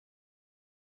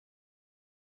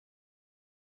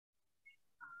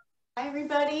Hi,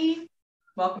 everybody.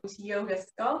 Welcome to Yoga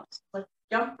Sculpt. Let's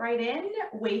jump right in.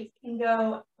 Weights can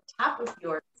go top of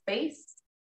your space.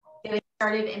 Getting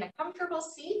started in a comfortable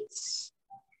seat.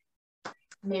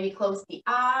 Maybe close the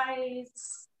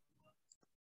eyes.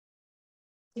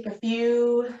 Take a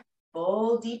few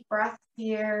full deep breaths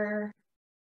here.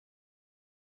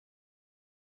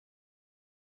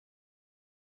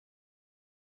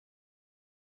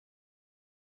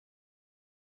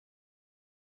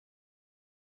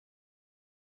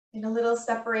 And a little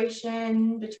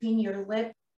separation between your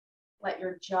lips. Let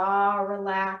your jaw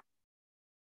relax.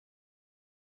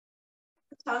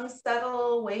 The tongue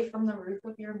settle away from the roof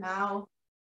of your mouth.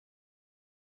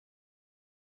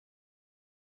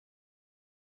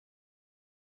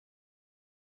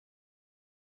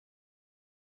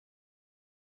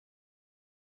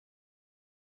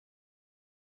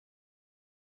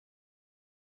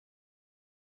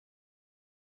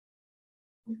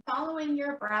 And following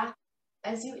your breath,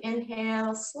 as you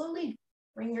inhale, slowly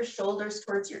bring your shoulders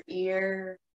towards your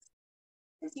ears.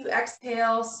 As you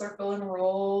exhale, circle and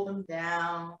roll them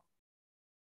down.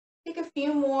 Take a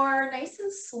few more, nice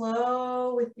and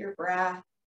slow with your breath.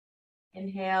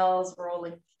 Inhales,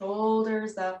 rolling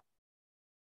shoulders up.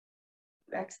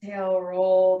 Exhale,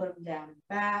 roll them down and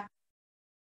back.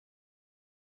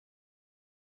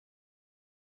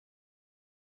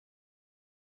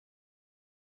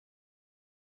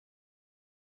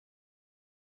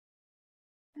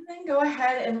 And then go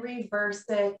ahead and reverse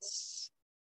it.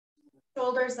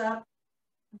 Shoulders up,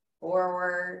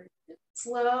 forward.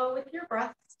 Slow with your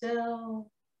breath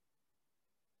still.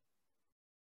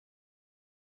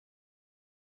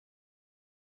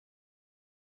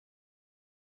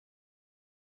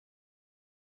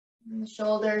 And the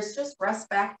shoulders just rest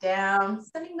back down,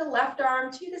 sending the left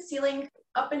arm to the ceiling,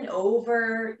 up and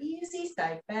over, easy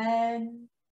side bend.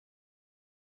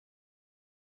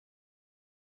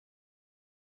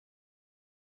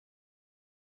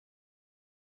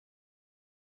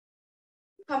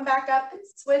 Come back up and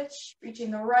switch,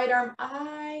 reaching the right arm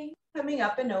high, coming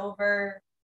up and over.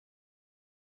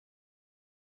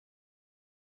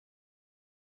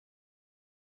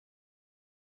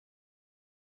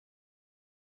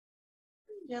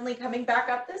 Gently coming back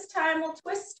up this time, we'll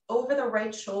twist over the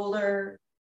right shoulder.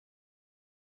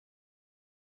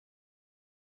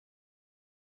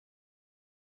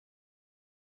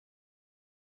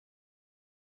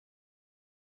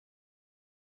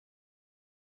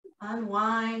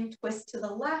 Unwind, twist to the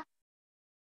left.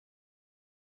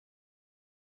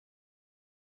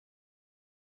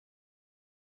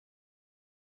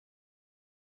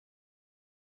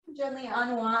 Gently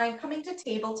unwind, coming to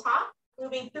tabletop,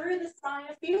 moving through the spine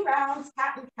a few rounds,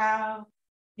 cat and cow.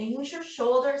 Making sure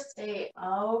shoulders stay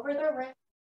over the wrist.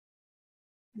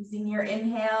 Using your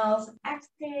inhales and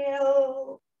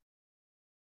exhale.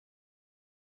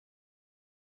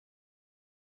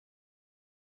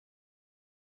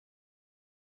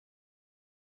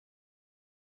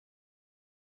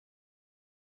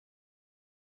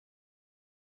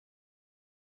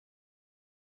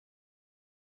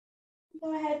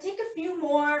 Go ahead, take a few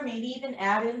more, maybe even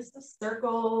add in some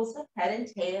circles of head and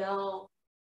tail.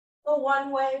 Go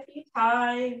one way a few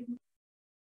times.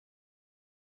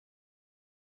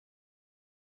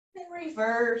 Then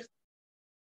reverse.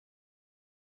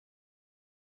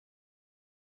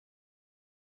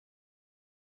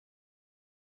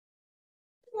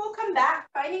 We'll come back,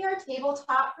 finding our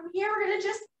tabletop. From here, we're gonna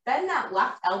just bend that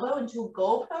left elbow into a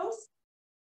goalpost.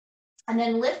 And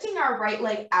then lifting our right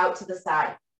leg out to the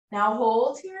side. Now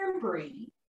hold here and breathe.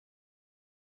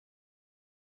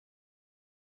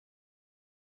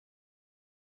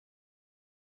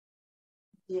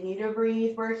 Continue to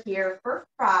breathe. We're here for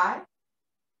 5,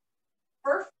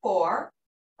 for 4.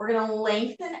 We're gonna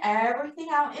lengthen everything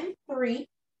out in 3,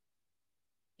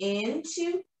 in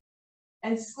 2,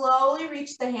 and slowly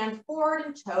reach the hand forward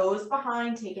and toes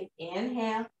behind. Take an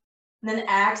inhale, and then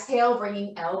exhale,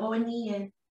 bringing elbow and knee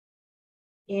in.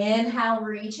 Inhale,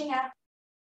 reaching out.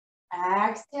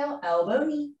 Exhale, elbow,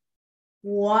 knee.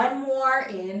 One more,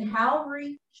 inhale,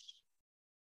 reach.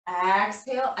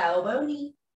 Exhale, elbow,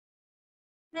 knee.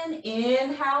 Then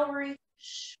inhale,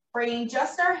 reach. Bringing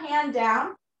just our hand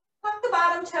down. Tuck the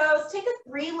bottom toes. Take a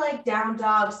 3-leg down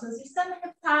dog. So as you send the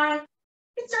hips high, you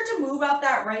can start to move out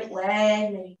that right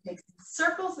leg. Then you take some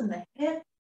circles in the hip.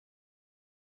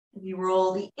 If you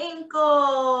roll the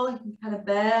ankle, you can kind of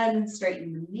bend and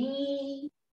straighten the knee.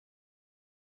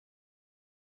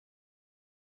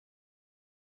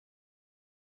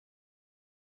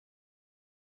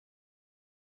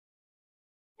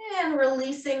 And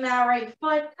releasing that right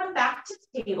foot, come back to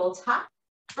tabletop.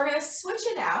 We're going to switch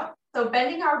it out. So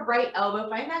bending our right elbow,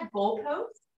 find that goal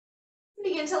pose.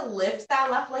 Begin to lift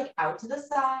that left leg out to the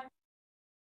side.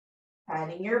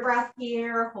 Finding your breath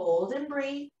here, hold and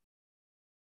breathe.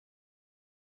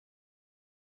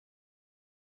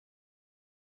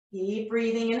 Keep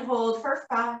breathing and hold for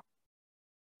 5.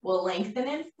 We'll lengthen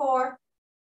in 4,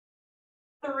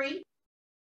 3,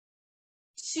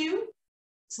 2.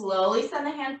 Slowly send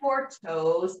the hand forward,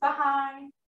 toes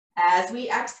behind. As we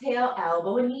exhale,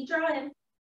 elbow and knee draw in.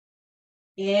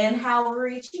 Inhale,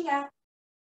 reaching out.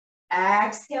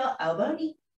 Exhale, elbow,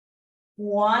 knee.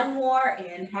 One more,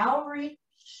 inhale, reach.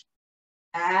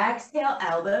 Exhale,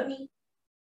 elbow, knee.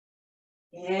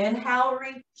 Inhale,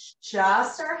 reach.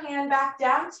 Just our hand back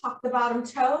down, tuck the bottom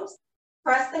toes.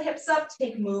 Press the hips up,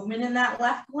 take movement in that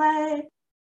left leg.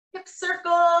 Hip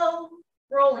circle,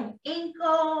 rolling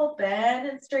ankle, bend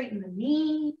and straighten the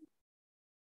knee.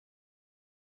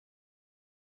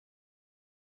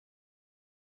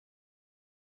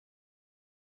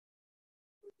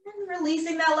 And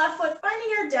releasing that left foot, finding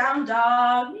your down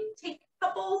dog. Maybe take a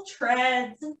couple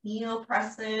treads and heel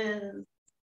presses.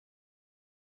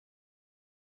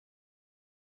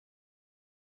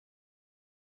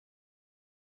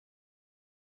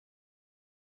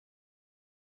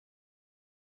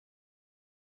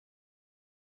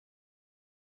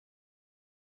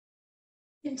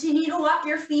 Continue to walk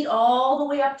your feet all the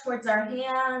way up towards our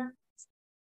hands.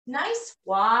 Nice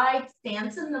wide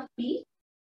stance in the feet.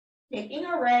 Taking a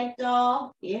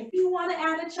ragdoll. If you want to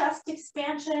add a chest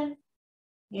expansion,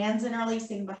 hands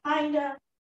interlacing behind us.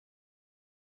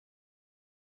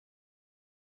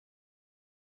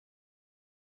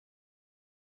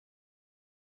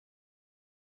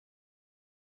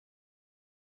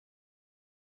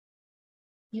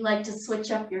 You like to switch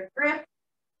up your grip.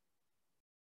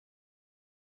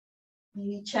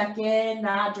 Maybe check in,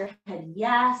 nod your head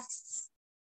yes,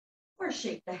 or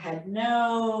shake the head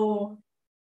no.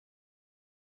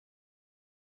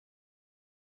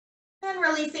 And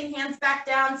releasing hands back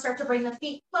down, start to bring the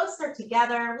feet closer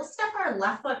together. We'll step our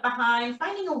left foot behind,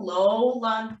 finding a low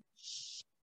lunge.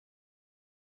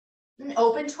 An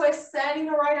open twist, setting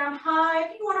the right arm high.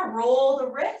 If you want to roll the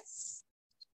wrists,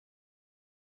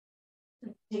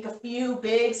 take a few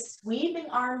big sweeping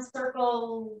arm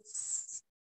circles.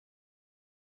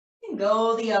 And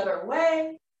go the other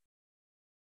way.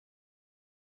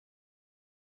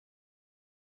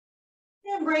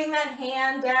 And bring that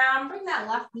hand down, bring that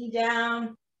left knee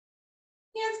down.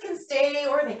 Hands can stay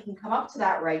or they can come up to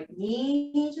that right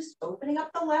knee, just opening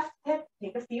up the left hip.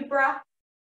 Take a few breaths.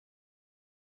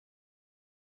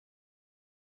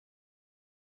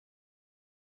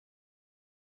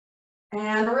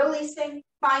 And releasing,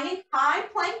 finding high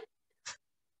plank.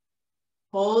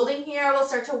 Holding here, we'll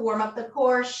start to warm up the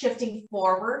core, shifting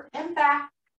forward and back.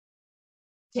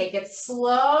 Take it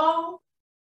slow.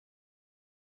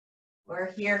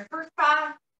 We're here for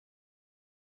 5,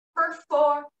 for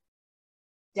 4,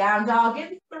 down dog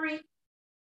in 3,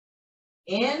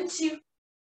 in 2,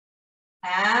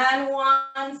 and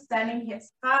 1, sending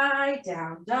hips high,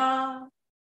 down dog.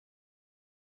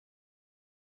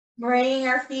 Bringing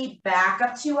our feet back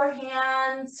up to our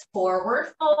hands,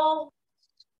 forward fold.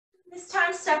 This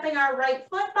time stepping our right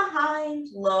foot behind,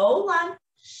 low lunge.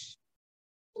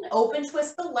 And open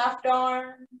twist the left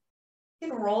arm. You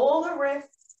can roll the wrist.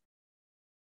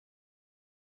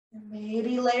 And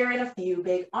maybe layer in a few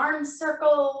big arm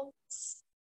circles.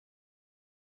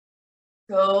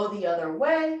 Go the other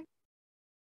way.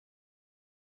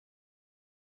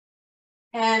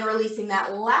 And releasing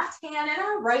that left hand and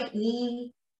our right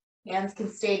knee. Hands can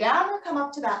stay down or come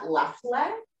up to that left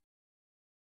leg.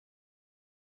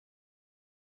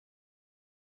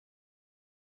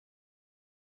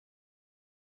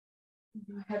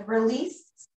 Go ahead, release.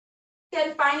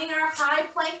 Again, finding our high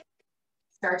plank.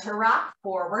 Start to rock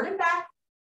forward and back.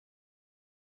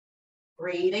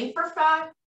 Breathing for 5,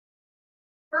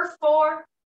 for 4,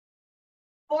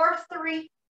 for 3,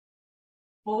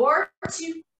 for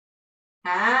 2,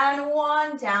 and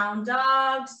 1. Down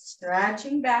dog,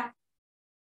 stretching back.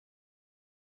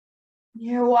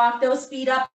 Here, walk those feet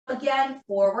up again,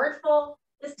 forward fold.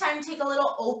 This time take a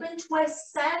little open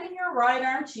twist, sending your right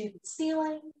arm to the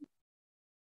ceiling.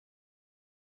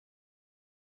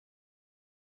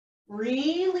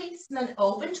 Release, and then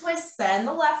open twist, send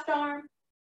the left arm.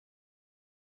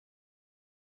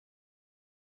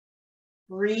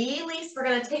 Release, we're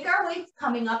gonna take our weights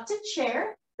coming up to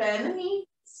chair, bend the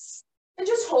knees, and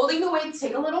just holding the weights,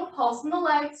 take a little pulse in the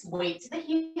legs, weight to the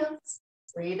heels.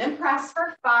 Breathe and press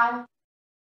for 5,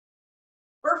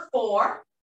 for 4,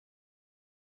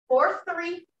 for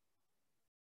 3,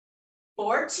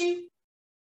 for 2,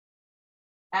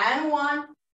 and 1.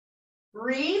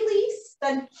 Release,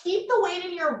 then keep the weight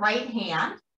in your right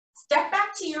hand. Step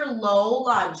back to your low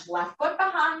lunge, left foot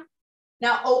behind.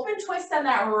 Now open twist, send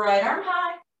that right arm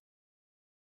high.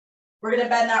 We're gonna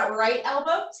bend that right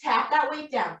elbow, tap that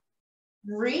weight down.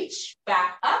 Reach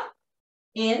back up,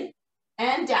 in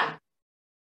and down.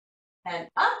 And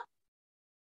up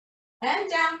and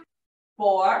down.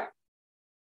 4,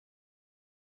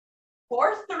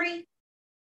 4, 3,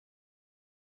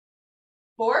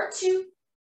 4, 2,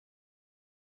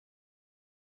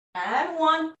 and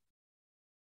 1.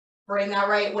 Bring that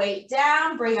right weight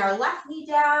down, bring our left knee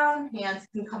down. Hands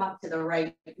can come up to the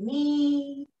right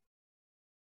knee.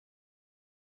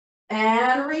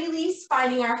 And release,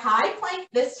 finding our high plank.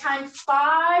 This time,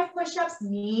 5 push-ups,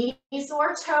 knees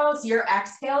or toes. Your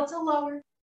exhale to lower.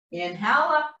 Inhale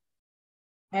up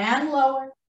and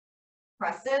lower.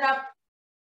 Press it up.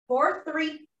 4,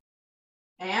 3,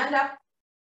 and up,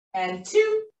 and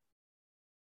 2,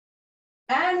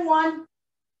 and 1.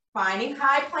 Finding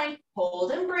high plank,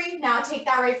 hold and breathe. Now take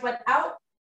that right foot out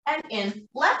and in,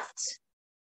 left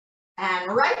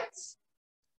and right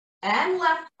and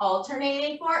left,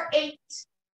 alternating for 8,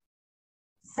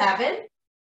 7,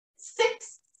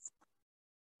 6,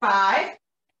 5,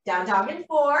 down dog in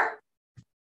 4,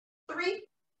 3,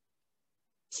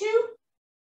 2,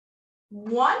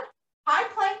 1, high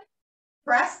plank,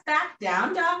 press back,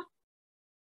 down dog.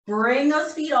 Bring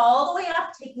those feet all the way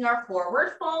up, taking our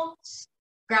forward fold.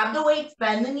 Grab the weights,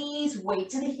 bend the knees, weight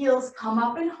to the heels, come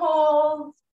up and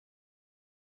hold.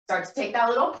 Start to take that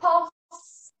little pulse.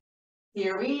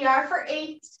 Here we are for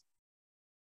 8,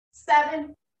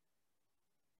 7,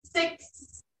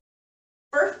 6,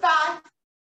 for 5,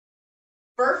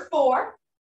 for 4,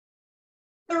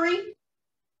 3,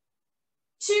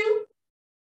 2,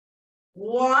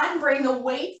 1. Bring the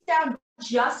weights down,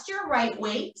 just your right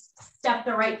weight. Step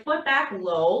the right foot back,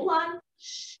 low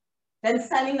lunge. Then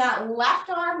sending that left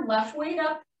arm, left weight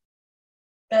up.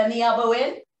 Bend the elbow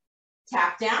in,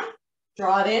 tap down,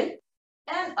 draw it in,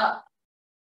 and up.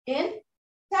 In,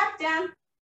 tap down,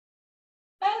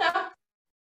 and up.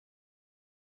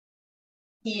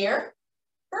 Here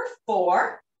for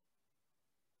 4,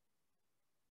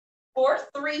 4,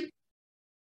 3,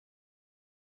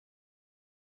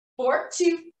 4,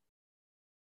 2.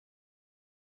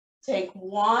 Take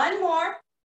 1 more.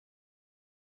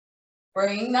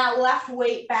 Bring that left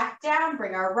weight back down.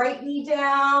 Bring our right knee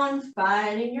down.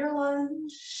 Finding your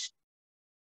lunge.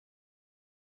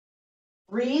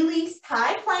 Release,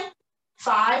 high plank.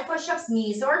 5 push-ups,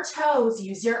 knees or toes.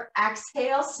 Use your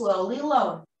exhale, slowly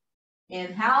lower.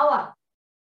 Inhale up.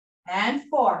 And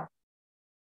 4,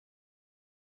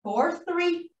 4,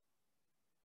 3,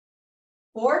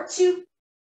 4, 2,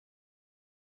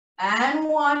 and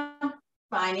 1.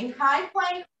 Finding high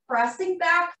plank. Pressing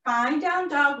back, find down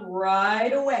dog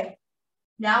right away.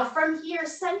 Now from here,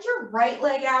 send your right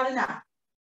leg out and up.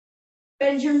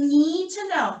 Bend your knee to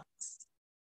nose.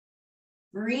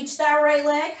 Reach that right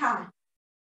leg high.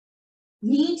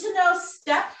 Knee to nose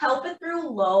step, help it through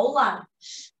low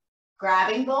lunge.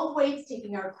 Grabbing both weights,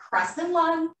 taking our crescent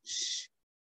lunge.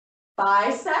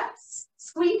 Biceps,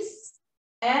 squeeze,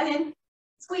 and in,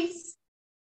 squeeze.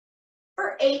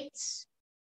 For 8,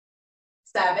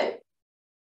 7,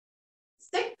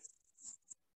 6,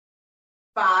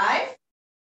 5,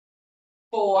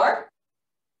 4,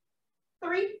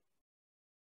 3,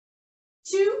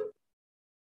 2,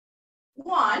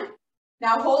 1.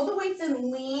 Now hold the weights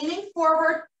in, leaning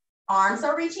forward. Arms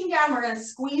are reaching down. We're going to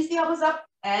squeeze the elbows up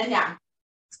and down.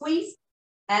 Squeeze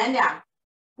and down.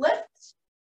 Lift.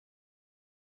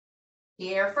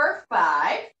 Here for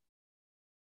 5,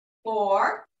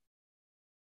 4,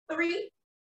 3,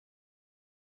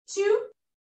 2,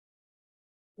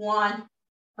 1.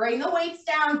 Bring the weights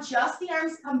down, just the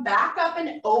arms, come back up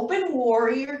and open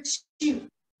warrior 2.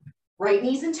 Right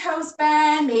knees and toes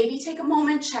bend. Maybe take a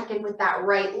moment, check in with that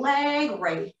right leg,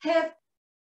 right hip.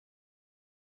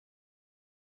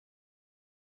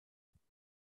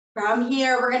 From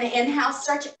here, we're going to inhale,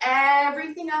 stretch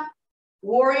everything up.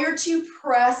 Warrior 2,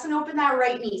 press and open that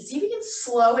right knee. See if you can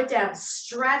slow it down.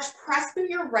 Stretch, press through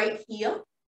your right heel.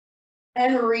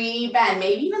 And re-bend.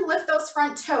 Maybe even lift those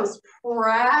front toes.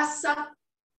 Press up.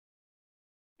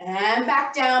 And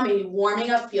back down. Maybe warming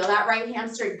up. Feel that right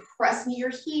hamstring. Press into your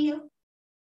heel.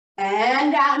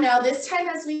 And down. Now this time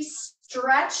as we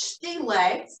stretch the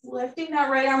legs, lifting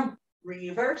that right arm,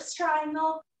 reverse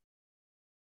triangle.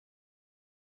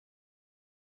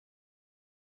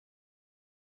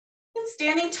 And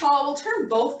standing tall, we'll turn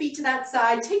both feet to that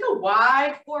side. Take a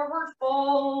wide forward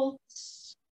fold.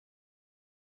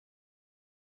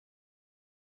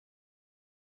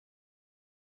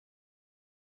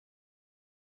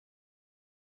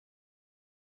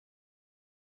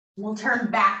 We'll turn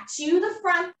back to the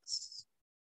front.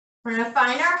 We're gonna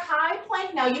find our high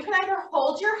plank. Now you can either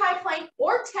hold your high plank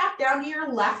or tap down to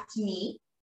your left knee.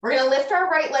 We're gonna lift our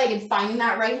right leg and finding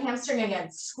that right hamstring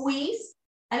again. Squeeze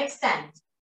and extend.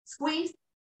 Squeeze,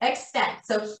 extend.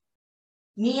 So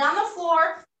knee on the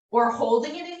floor or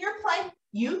holding it in your plank.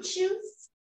 You choose.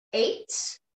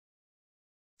 8,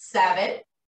 7,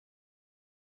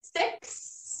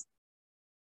 6,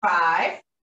 5,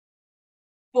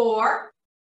 4,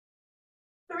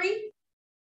 3,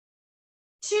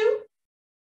 2,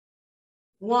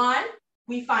 1.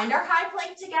 We find our high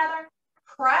plank together,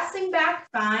 pressing back,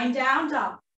 find down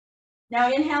dog.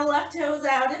 Now inhale, left toes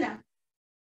out and up.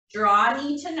 Draw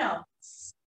knee to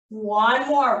nose. One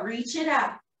more, reach it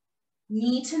out.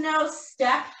 Knee to nose,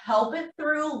 step, help it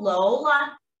through, low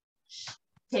lunge.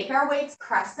 Take our weights,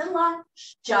 press and lunge.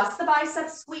 Just the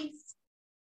biceps squeeze.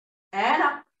 And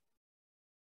up.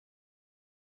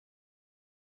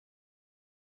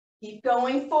 Keep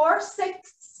going, 4,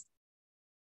 6,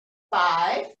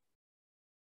 5,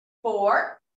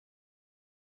 4,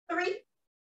 3,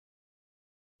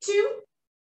 2,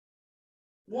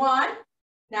 1.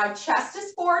 Now chest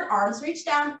is forward, arms reach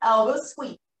down, elbows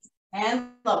squeeze, and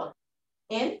lower.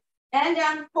 In and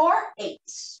down, 4, 8,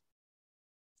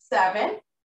 7,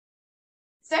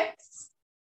 6,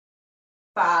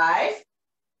 5,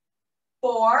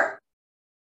 4,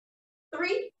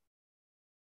 3,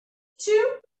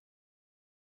 2,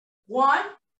 1.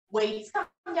 Weights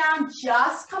come down,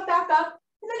 just come back up,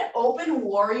 and then open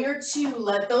warrior 2.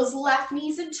 Let those left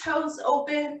knees and toes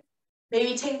open.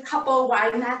 Maybe take a couple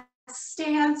wide mat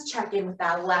stands, check in with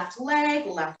that left leg,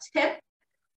 left hip.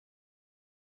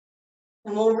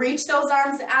 And we'll reach those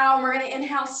arms out. We're gonna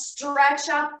inhale, stretch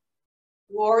up.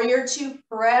 Warrior 2,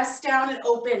 press down and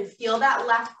open. Feel that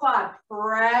left quad,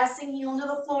 pressing heel into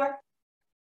the floor.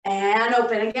 And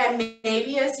open again.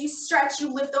 Maybe as you stretch,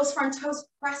 you lift those front toes,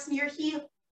 press into your heel.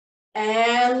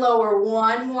 And lower,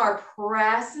 one more,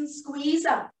 press and squeeze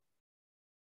up.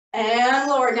 And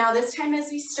lower. Now this time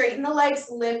as we straighten the legs,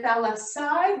 lift that left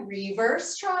side,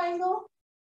 reverse triangle.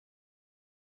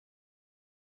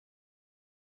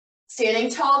 Standing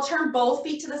tall, turn both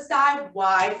feet to the side,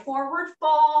 wide forward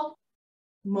fold.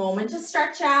 Moment to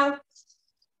stretch out.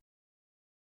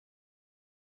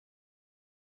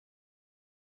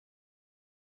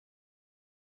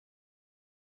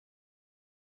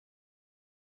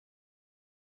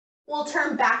 We'll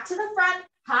turn back to the front,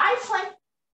 high plank.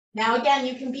 Now again,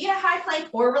 you can be a high plank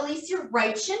or release your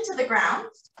right shin to the ground.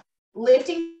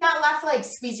 Lifting that left leg,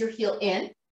 squeeze your heel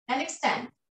in and extend.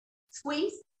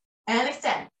 Squeeze and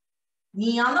extend.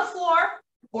 Knee on the floor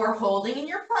or holding in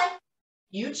your plank.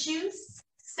 You choose.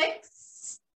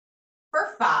 6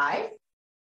 for 5,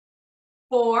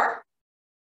 4,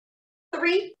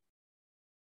 3,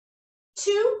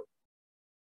 2,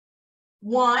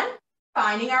 1.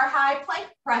 Finding our high plank,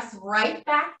 press right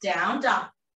back down, dog.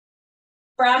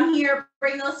 From here,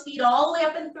 bring those feet all the way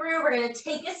up and through. We're gonna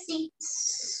take a seat.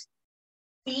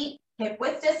 Feet hip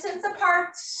width distance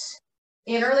apart.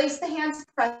 Interlace the hands,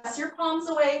 press your palms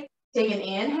away. Take an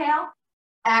inhale.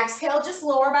 Exhale, just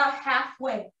lower about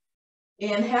halfway.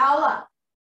 Inhale up.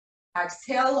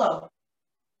 Exhale low.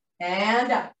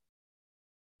 And up.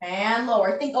 And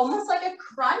lower. Think almost like a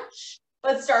crunch,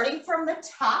 but starting from the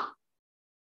top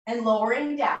and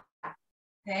lowering down.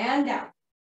 And down.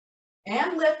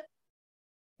 And lift.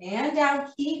 And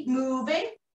down. Keep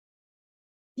moving.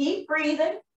 Keep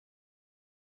breathing.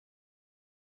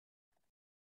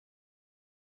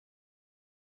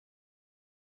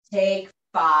 Take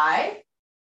 5,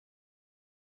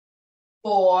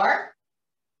 4,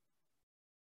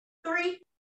 3,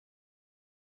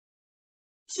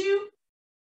 2,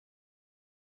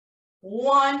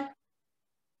 1.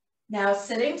 Now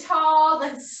sitting tall,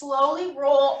 then slowly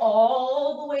roll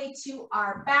all the way to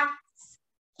our backs.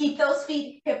 Keep those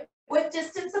feet hip width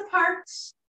distance apart.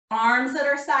 Arms at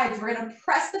our sides. We're gonna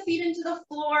press the feet into the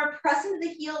floor, press into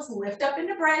the heels, lift up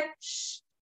into bridge.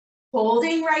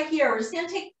 Holding right here. We're just gonna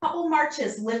take a couple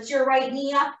marches. Lift your right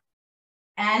knee up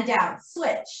and down.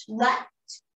 Switch, left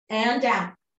and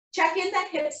down. Check in the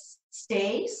hips,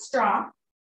 stay strong.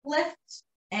 Lift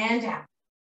and down.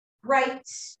 Right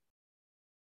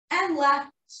and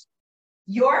left.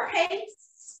 Your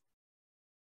pace.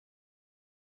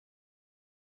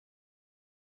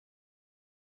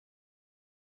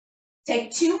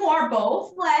 Take 2 more,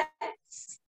 both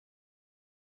legs.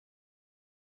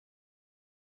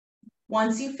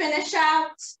 Once you finish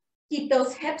out, keep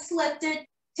those hips lifted.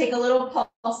 Take a little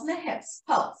pulse in the hips.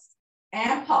 Pulse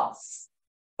and pulse.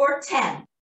 For 10,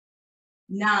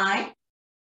 9,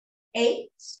 8,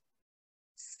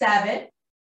 7,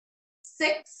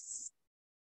 6,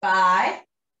 5,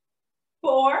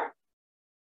 4,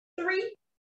 3,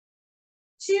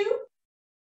 2,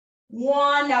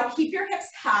 1. Now keep your hips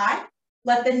high.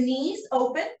 Let the knees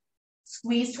open.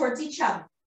 Squeeze towards each other.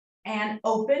 And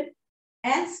open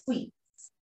and squeeze.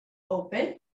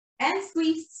 Open and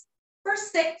squeeze for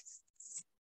 6,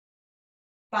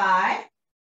 5,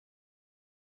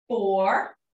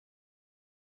 4,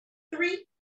 3,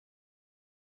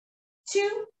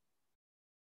 2,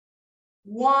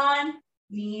 1.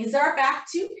 Knees are back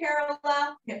to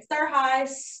parallel. Hips are high.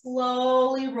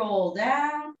 Slowly roll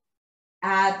down.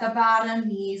 At the bottom,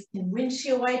 knees can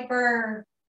windshield wiper.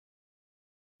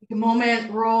 Take a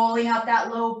moment rolling out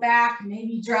that low back.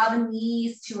 Maybe draw the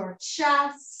knees to our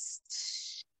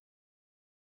chest.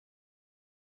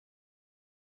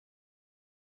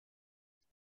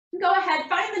 Go ahead,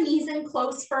 find the knees in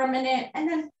close for a minute, and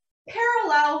then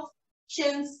parallel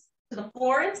shins to the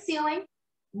floor and ceiling.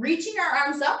 Reaching our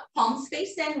arms up, palms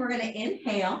face in. We're going to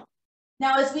inhale.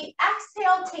 Now, as we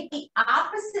exhale, take the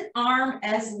opposite arm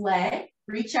as leg.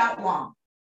 Reach out long.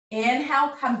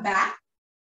 Inhale, come back.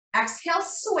 Exhale,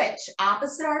 switch.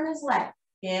 Opposite arm as leg.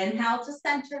 Inhale to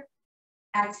center.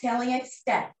 Exhaling,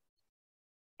 extend.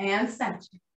 And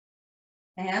center.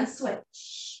 And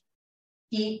switch.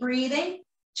 Keep breathing.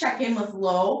 Check in with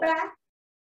low back.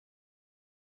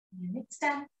 And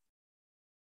extend.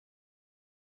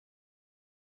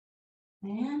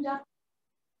 And up.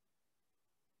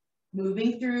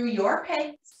 Moving through your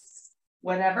pace,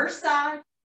 whatever side.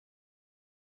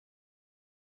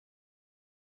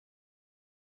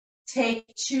 Take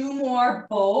 2 more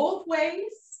both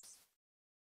ways.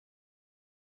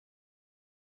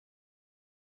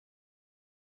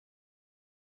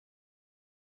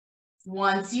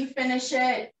 Once you finish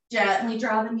it, gently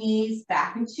draw the knees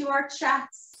back into our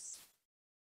chest.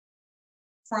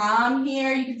 From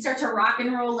here, you can start to rock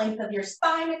and roll length of your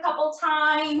spine a couple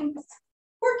times.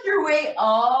 Work your way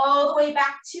all the way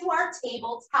back to our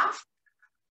tabletop.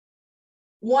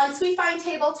 Once we find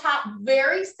tabletop,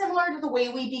 very similar to the way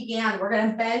we began, we're going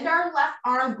to bend our left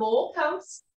arm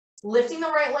goalpost, lifting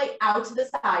the right leg out to the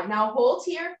side. Now hold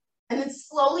here, and then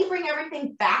slowly bring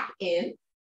everything back in,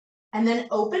 and then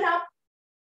open up,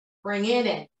 bring it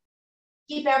in.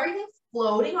 Keep everything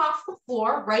floating off the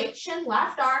floor, right shin,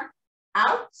 left arm,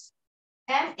 out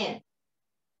and in.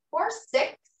 For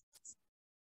 6,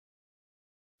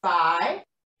 5,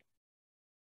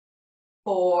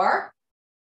 4,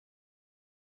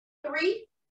 3,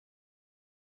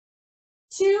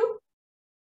 2,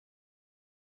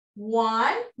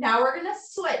 1. Now we're going to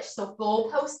switch. So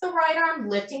goalpost the right arm,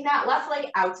 lifting that left leg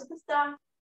out to the side.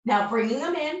 Now bringing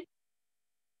them in.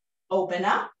 Open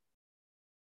up.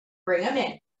 Bring them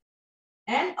in.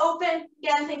 And open.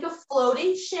 Again, think of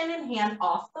floating shin and hand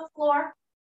off the floor.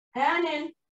 And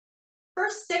in. For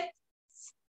 6,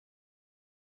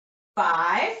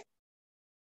 5,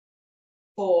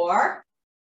 4,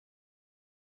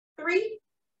 3,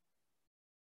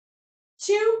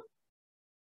 2,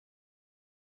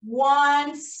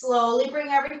 1. Slowly bring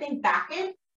everything back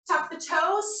in. Tuck the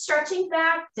toes, stretching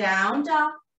back, down,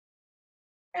 dog.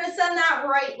 We're going to send that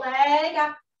right leg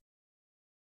up.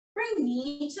 Bring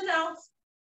knee to nose.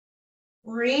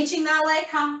 Reaching that leg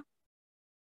high.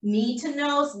 Knee to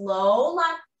nose, low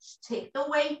lunge. Take the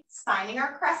weights, finding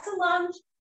our crescent lunge.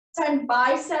 Send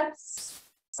biceps.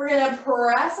 We're going to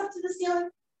press up to the ceiling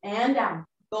and down.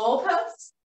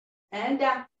 Goalpost and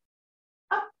down.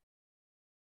 Up.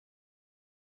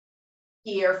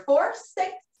 Here for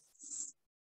 6,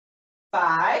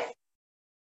 5,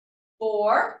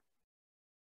 4,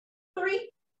 3,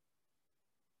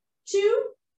 2,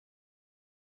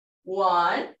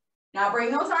 1. Now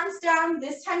bring those arms down.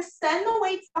 This time send the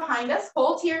weights behind us.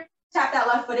 Hold here. Tap that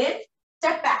left foot in.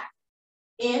 Step back.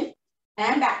 In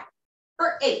and back.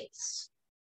 For 8,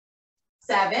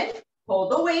 7.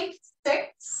 Hold the weight.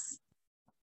 6,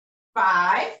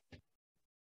 5,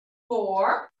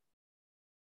 4,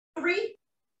 3,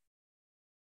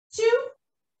 2,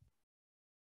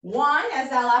 1. As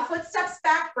that left foot steps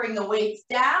back, bring the weights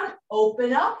down.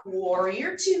 Open up.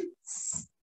 Warrior 2.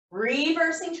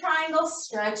 Reversing triangle,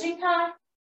 stretching high.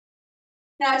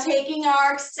 Now taking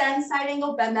our extend side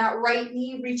angle, bend that right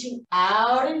knee, reaching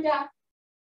out and down.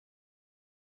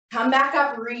 Come back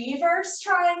up, reverse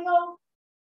triangle.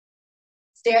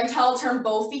 Stand tall, turn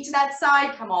both feet to that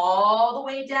side, come all the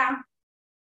way down.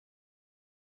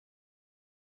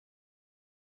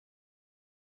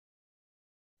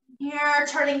 Here,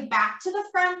 turning back to the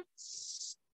front.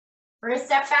 We're going to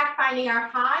step back, finding our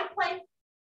high plank.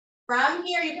 From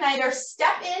here, you can either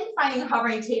step in, finding a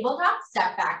hovering tabletop,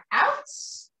 step back out,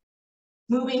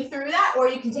 moving through that, or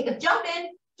you can take a jump in,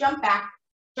 jump back,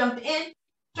 jump in,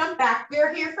 jump back.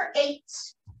 We're here for 8,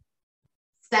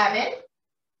 7,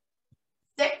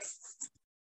 6,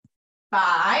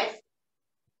 5,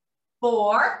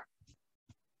 4,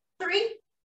 3,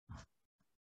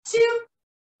 2.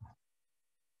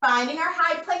 Finding our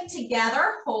high plank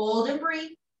together, hold and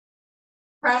breathe.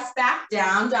 Press back,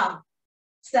 down, dog.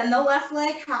 Send the left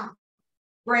leg high.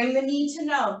 Bring the knee to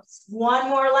nose. One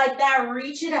more like that,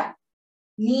 reach it up.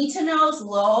 Knee to nose,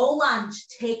 low lunge.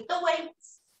 Take the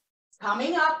weights.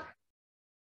 Coming up.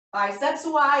 Biceps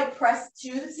wide, press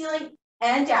to the ceiling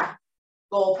and down.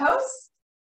 Goalpost.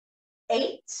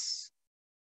 8,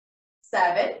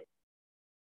 7,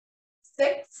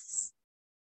 6,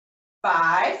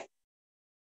 5,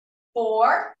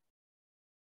 4,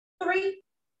 3,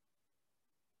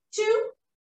 2,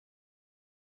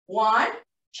 1.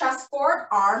 Chest forward,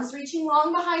 arms reaching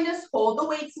long behind us. Hold the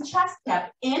weights in chest.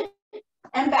 Step in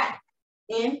and back.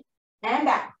 In and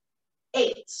back.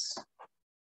 8,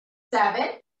 7,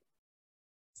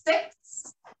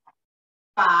 6,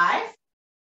 5,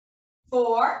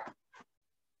 4,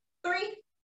 3,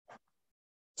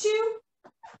 2,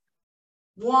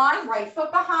 1. Right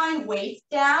foot behind, weights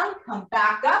down. Come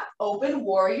back up. Open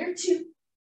warrior 2.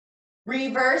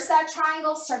 Reverse that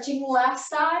triangle, stretching left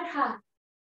side high.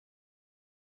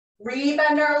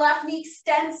 Rebend our left knee,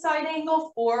 extend side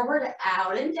angle, forward,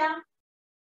 out and down.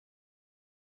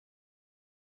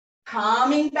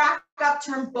 Coming back up,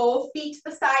 turn both feet to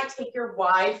the side, take your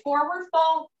wide forward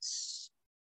fold.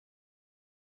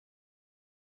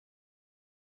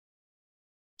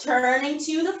 Turning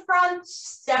to the front,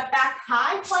 step back,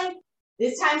 high plank.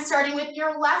 This time starting with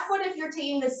your left foot if you're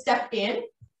taking the step in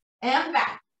and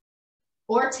back.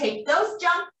 Or take those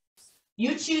jumps.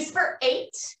 You choose for 8,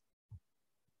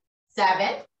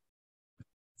 7,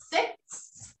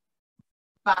 6,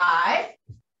 5,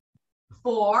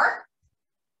 4,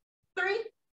 3,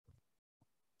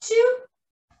 2,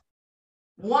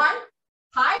 1.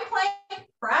 High plank,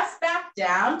 press back,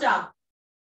 down, dog.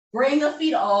 Bring the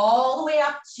feet all the way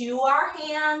up to our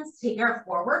hands. Take our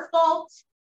forward fold.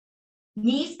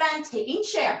 Knees bent, taking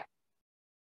chair.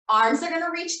 Arms are going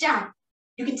to reach down.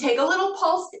 You can take a little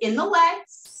pulse in the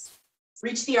legs.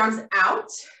 Reach the arms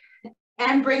out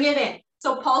and bring it in.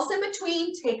 So pulse in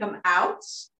between, take them out.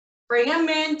 Bring them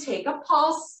in, take a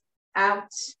pulse,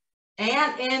 out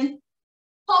and in.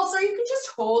 Pulse, or you can just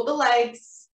hold the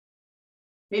legs.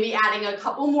 Maybe adding a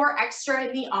couple more extra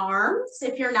in the arms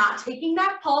if you're not taking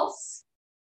that pulse.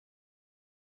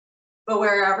 But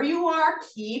wherever you are,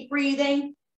 keep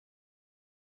breathing.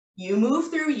 You move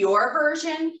through your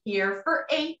version here for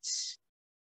 8,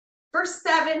 for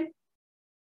 7,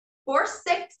 for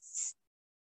 6,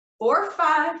 for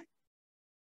 5,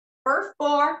 for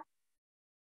 4,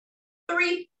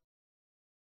 3,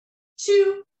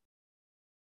 2,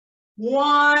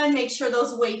 1. Make sure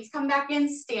those weights come back in,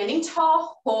 standing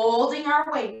tall, holding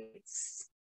our weights.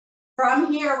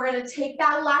 From here, we're going to take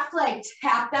that left leg,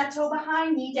 tap that toe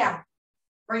behind, knee down.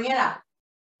 Bring it up.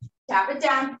 Tap it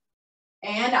down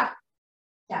and up.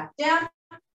 Tap down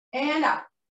and up.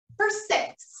 For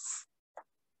 6,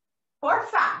 for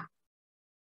 5,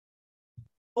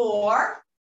 4,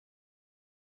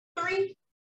 3,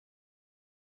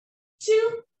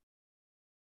 2,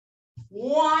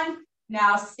 1.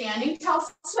 Now standing tall,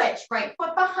 switch, right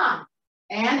foot behind,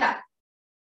 and up,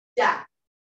 down,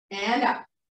 and up,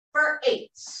 for 8,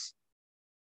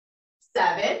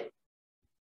 7,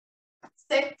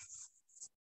 6,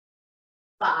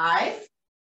 5,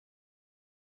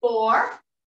 4,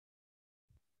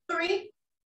 3,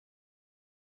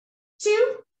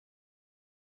 2,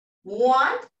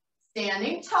 1,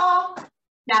 standing tall.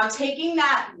 Now taking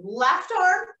that left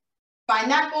arm, find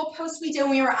that goalpost we did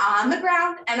when we were on the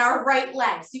ground, and our right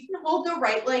leg. So you can hold the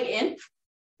right leg in.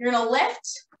 You're gonna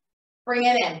lift, bring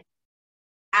it in,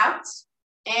 out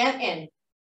and in.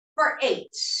 For 8,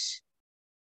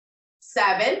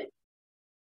 7,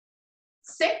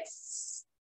 6,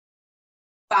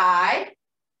 5,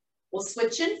 we'll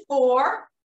switch in 4,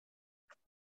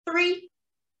 3,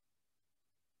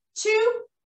 2,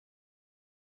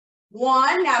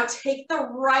 1. Now take the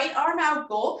right arm out,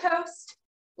 goalpost.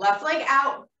 Left leg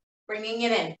out, bringing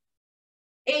it in.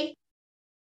 8,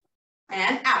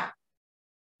 and out.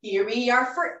 Here we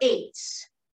are for 8,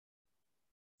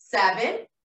 7,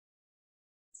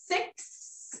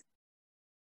 6,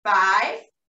 5,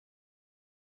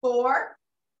 4,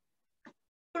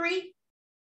 3,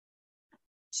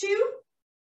 2,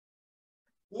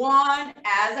 1.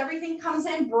 As everything comes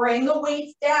in, bring the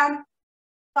weights down,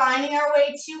 finding our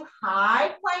way to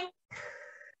high plank.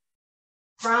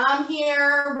 From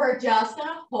here, we're just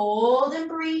gonna hold and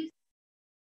breathe.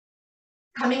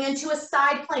 Coming into a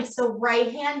side plank, so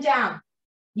right hand down.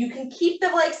 You can keep the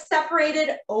legs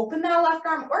separated, open that left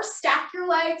arm, or stack your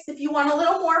legs if you want a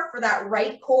little more for that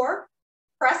right core.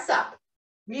 Press up,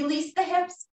 release the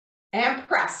hips, and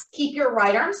press. Keep your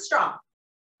right arm strong.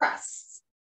 Press.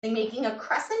 And making a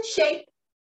crescent shape.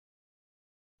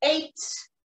 8,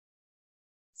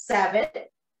 7,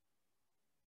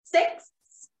 6,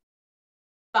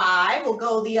 5. We'll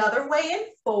go the other way in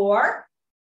 4,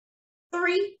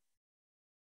 3,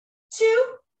 2,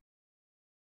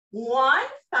 1.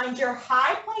 Find your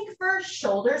high plank first,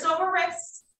 shoulders over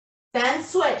wrists. Then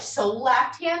switch. So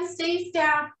left hand stays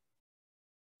down.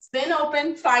 Spin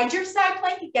open. Find your side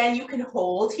plank. Again, you can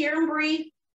hold here and breathe.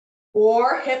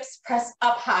 Or hips press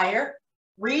up higher.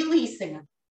 Releasing them.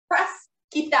 Press.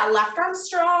 Keep that left arm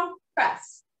strong.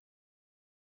 Press.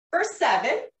 For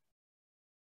 7,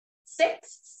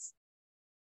 6,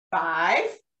 5,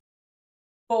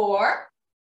 4,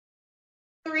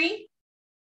 3,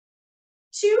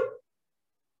 2,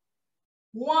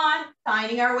 1.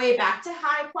 Finding our way back to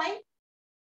high plank.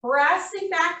 Pressing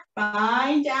back,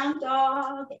 find down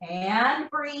dog, and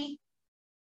breathe.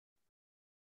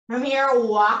 From here,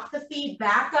 walk the feet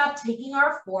back up, taking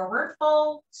our forward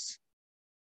fold.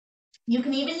 You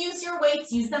can even use your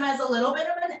weights, use them as a little bit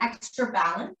of an extra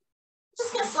balance.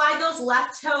 Just gonna slide those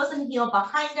left toes and heel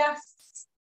behind us.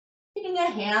 Taking a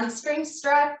hamstring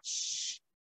stretch.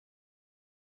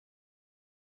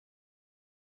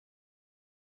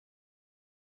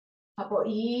 Couple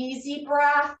easy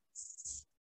breaths.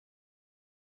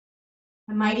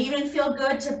 It might even feel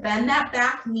good to bend that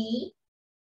back knee.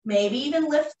 Maybe even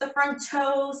lift the front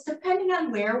toes, depending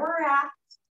on where we're at.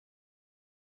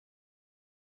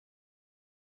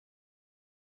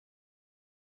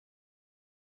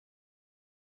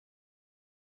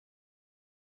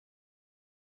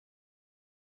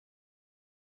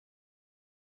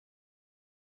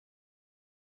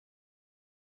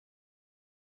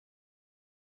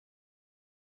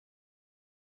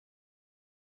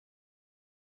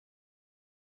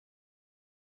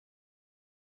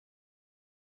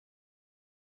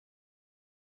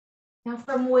 Now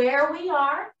from where we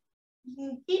are, you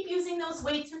can keep using those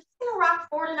weights. We're just gonna rock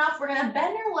forward enough. We're gonna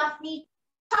bend our left knee,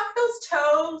 tuck those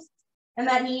toes and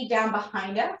that knee down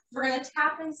behind us. We're gonna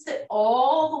tap and sit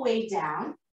all the way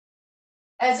down.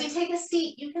 As you take a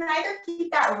seat, you can either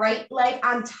keep that right leg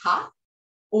on top,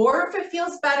 or if it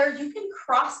feels better, you can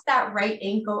cross that right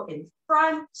ankle in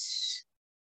front.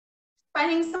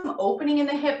 Finding some opening in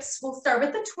the hips. We'll start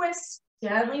with the twist,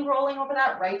 gently rolling over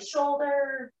that right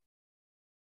shoulder.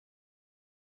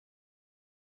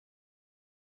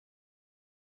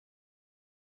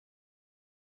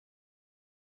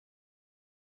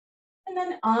 And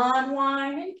then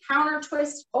unwind and counter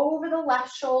twist over the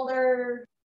left shoulder.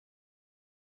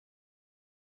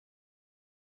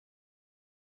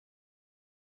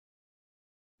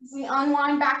 As we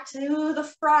unwind back to the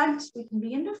front, we can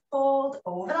begin to fold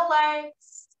over the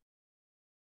legs.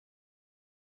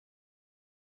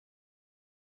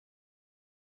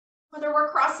 Whether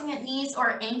we're crossing at knees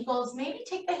or ankles, maybe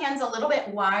take the hands a little bit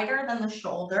wider than the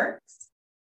shoulders.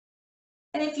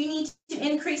 And if you need to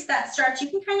increase that stretch, you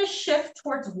can kind of shift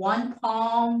towards one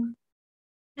palm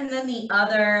and then the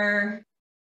other,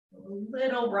 a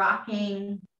little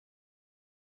rocking.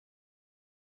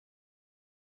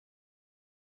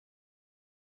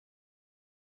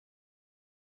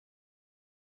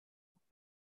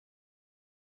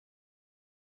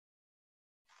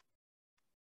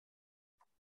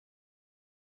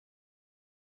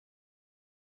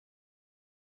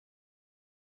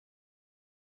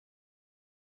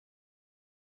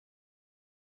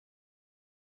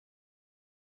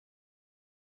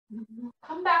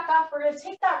 Come back up. We're going to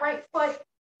take that right foot,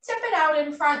 tip it out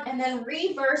in front, and then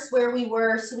reverse where we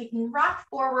were so we can rock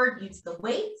forward, use the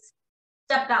weights.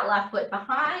 Step that left foot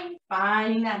behind,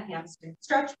 finding that hamstring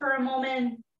stretch for a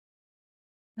moment.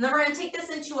 And then we're going to take this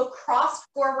into a cross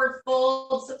forward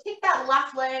fold. So take that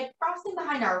left leg, crossing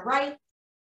behind our right.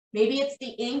 Maybe it's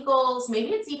the ankles, maybe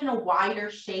it's even a wider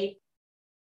shape.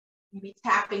 Maybe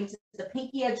tapping to the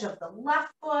pinky edge of the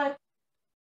left foot.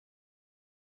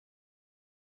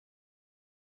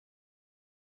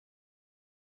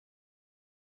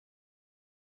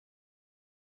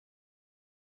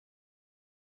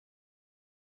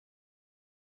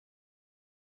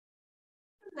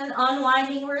 Then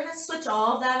unwinding, we're going to switch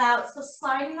all of that out. So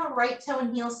sliding the right toe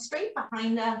and heel straight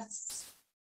behind us.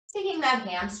 Taking that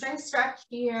hamstring stretch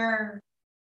here.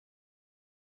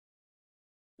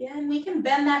 Again, we can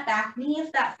bend that back knee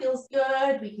if that feels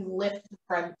good. We can lift the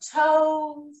front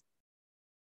toes.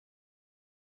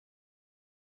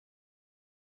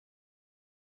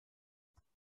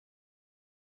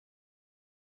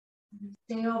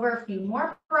 Stay over a few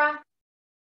more breaths.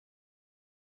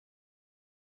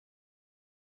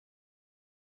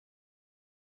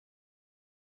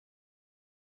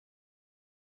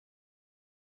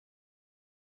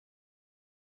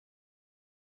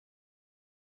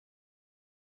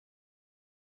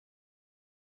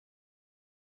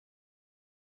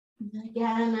 And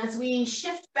again, as we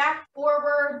shift back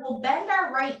forward, we'll bend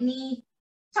our right knee,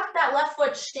 tuck that left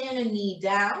foot, shin and knee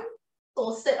down. So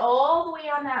we'll sit all the way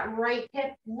on that right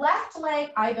hip, left leg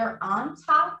either on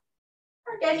top,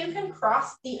 or again, you can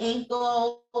cross the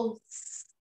ankles.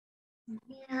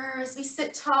 Here, as we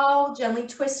sit tall, gently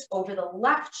twist over the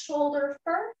left shoulder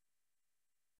first.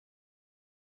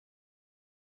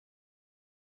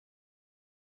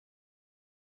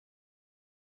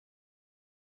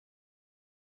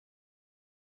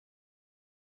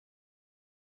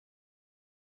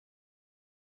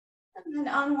 And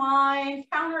then unwind,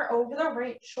 counter over the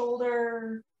right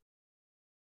shoulder.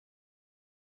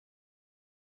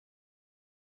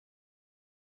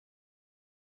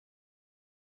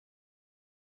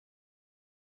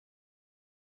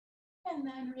 And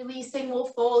then releasing, we'll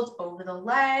fold over the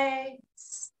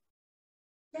legs.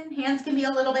 And hands can be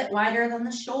a little bit wider than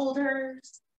the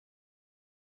shoulders.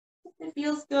 If it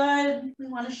feels good, we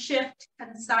want to shift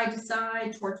kind of side to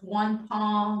side towards one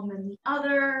palm and the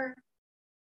other.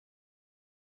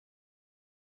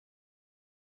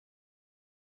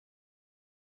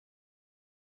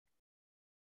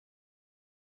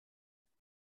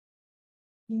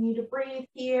 You need to breathe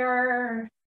here.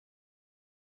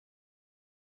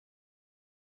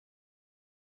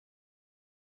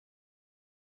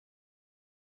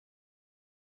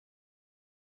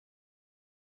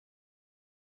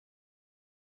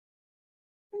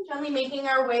 And gently making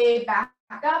our way back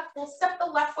up, we'll step the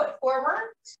left foot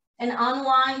forward and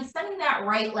unwind, sending that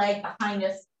right leg behind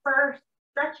us first,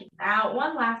 stretching out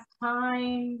one last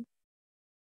time.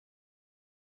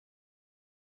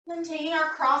 Then taking our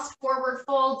crossed forward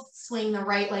fold, swing the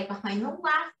right leg behind the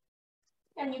left.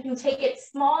 And you can take it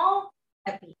small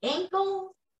at the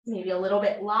ankle, maybe a little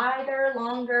bit lighter,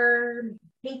 longer,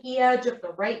 pinky edge of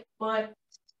the right foot.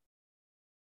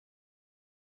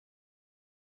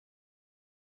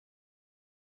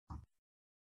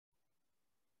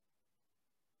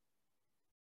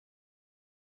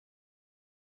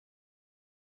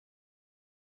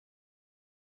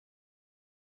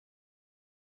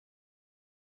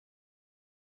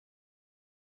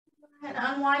 And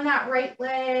unwind that right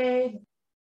leg.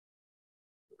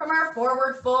 From our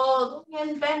forward fold,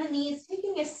 and bend the knees,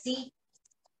 taking a seat,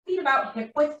 feet about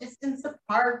hip width distance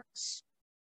apart.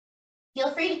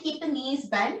 Feel free to keep the knees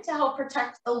bent to help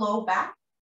protect the low back,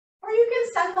 or you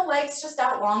can send the legs just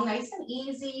out long, nice and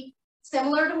easy,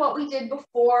 similar to what we did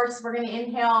before. So we're going to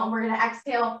inhale and we're going to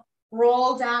exhale,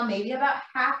 roll down maybe about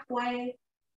halfway.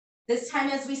 This time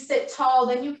as we sit tall,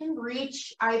 then you can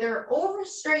reach either over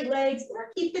straight legs or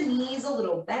keep the knees a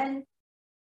little bent.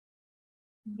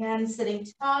 Again, sitting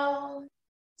tall,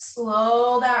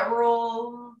 slow that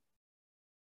roll,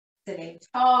 sitting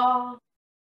tall,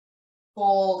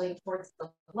 folding towards the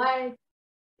leg.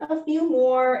 A few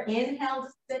more, inhale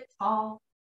to sit tall,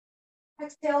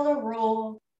 exhale to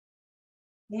roll,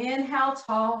 inhale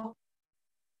tall,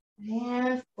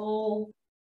 and fold,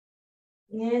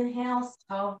 inhale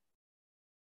tall,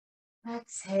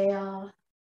 exhale,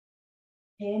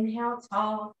 inhale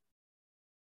tall,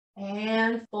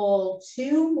 and fold.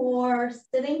 Two more,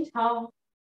 sitting tall.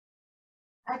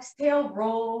 Exhale,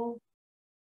 roll.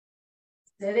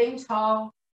 Sitting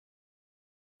tall.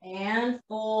 And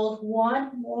fold.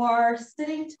 One more,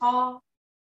 sitting tall.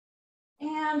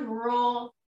 And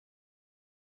roll.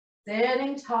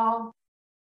 Sitting tall.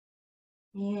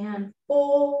 And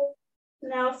fold.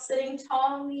 Now sitting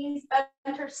tall, knees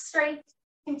bent or straight.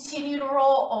 Continue to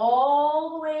roll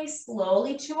all the way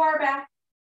slowly to our back.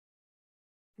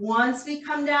 Once we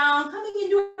come down, coming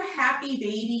into a happy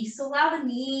baby, so allow the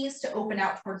knees to open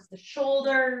out towards the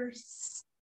shoulders.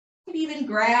 You can even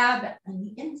grab on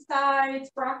the insides,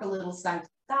 rock a little side to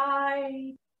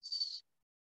side.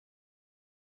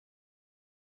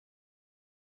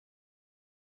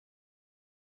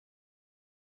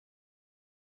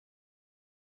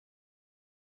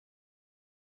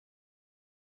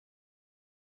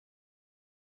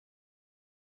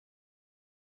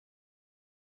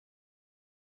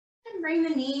 And bring the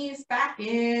knees back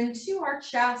into our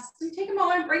chest. And take a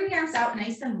moment, bring the arms out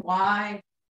nice and wide.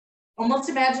 Almost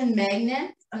imagine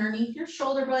magnets underneath your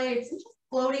shoulder blades and just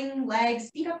floating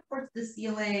legs, feet up towards the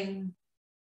ceiling.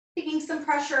 Taking some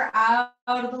pressure out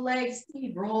of the legs,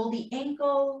 maybe roll the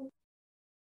ankles.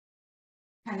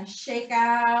 Kind of shake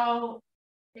out,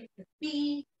 shake the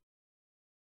feet.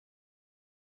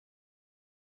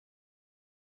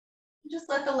 Just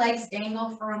let the legs dangle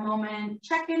for a moment.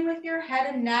 Check in with your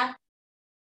head and neck.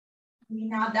 We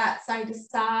nod that side to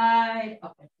side,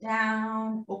 up and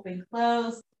down, open,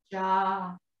 close,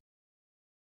 jaw.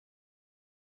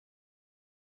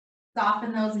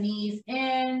 Soften those knees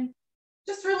in.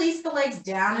 Just release the legs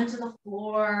down into the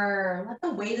floor. Let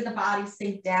the weight of the body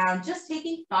sink down. Just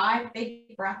taking 5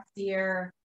 big breaths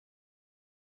here.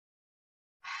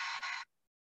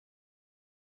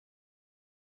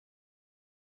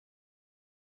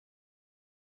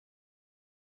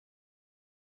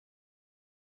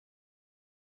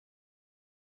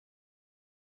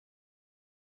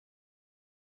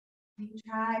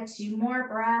 Try 2 more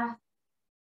breaths.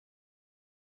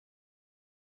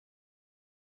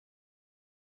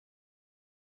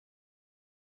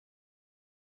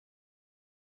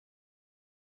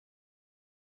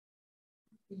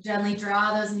 Gently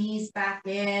draw those knees back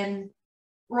in.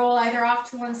 Roll either off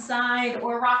to one side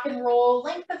or rock and roll.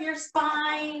 Length of your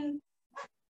spine.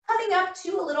 Coming up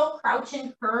to a little crouch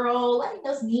and curl. Letting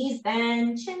those knees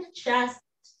bend, chin to chest.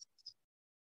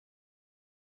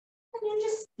 And then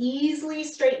just easily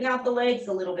straighten out the legs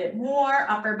a little bit more.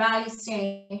 Upper body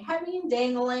staying heavy and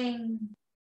dangling.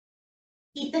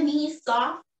 Keep the knees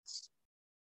soft.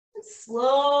 And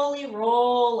slowly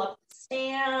roll up the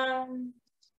stand.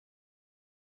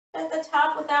 At the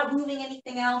top without moving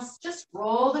anything else, just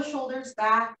roll the shoulders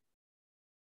back.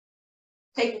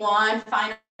 Take one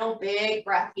final big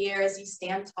breath here as you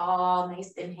stand tall.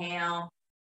 Nice inhale.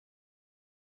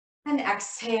 And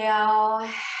exhale.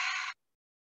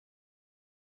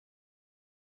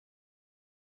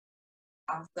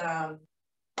 Awesome.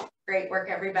 Great work,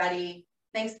 everybody.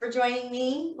 Thanks for joining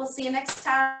me. We'll see you next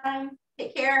time.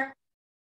 Take care.